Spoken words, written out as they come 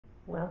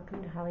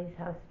Welcome to Holly's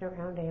House and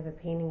Around. I have a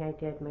painting I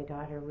did. My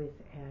daughter was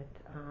at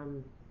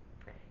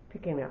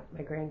picking up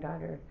my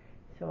granddaughter,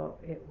 so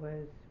it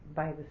was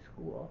by the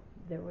school.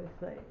 There was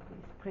like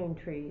these pine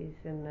trees,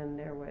 and then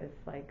there was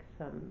like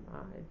some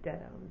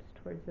dead elms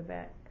towards the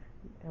back,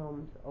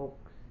 elms,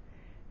 oaks,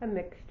 a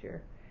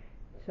mixture.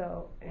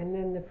 So, and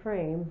then the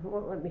frame,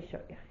 well, let me show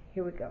you.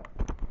 Here we go.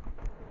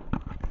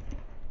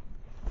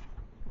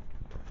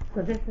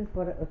 So this is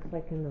what it looks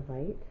like in the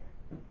light.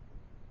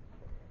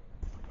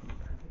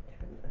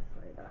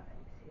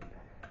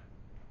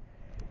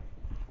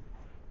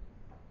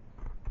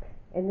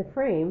 And the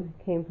frame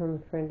came from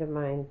a friend of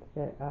mine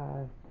that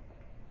has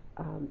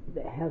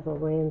had a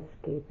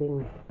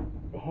landscaping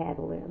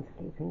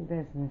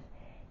business,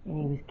 and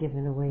he was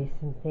giving away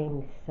some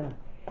things. So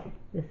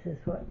this is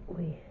what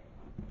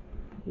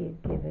he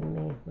had given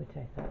me, which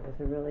I thought was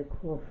a really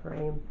cool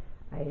frame.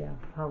 I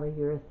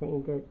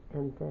polyurethaned it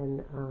and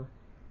then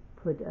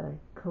put a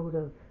coat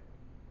of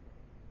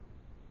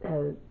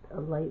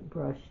a light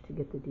brush to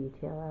get the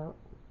detail out.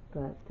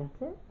 But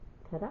that's it.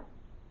 Ta-da.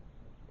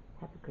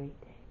 Have a great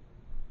day.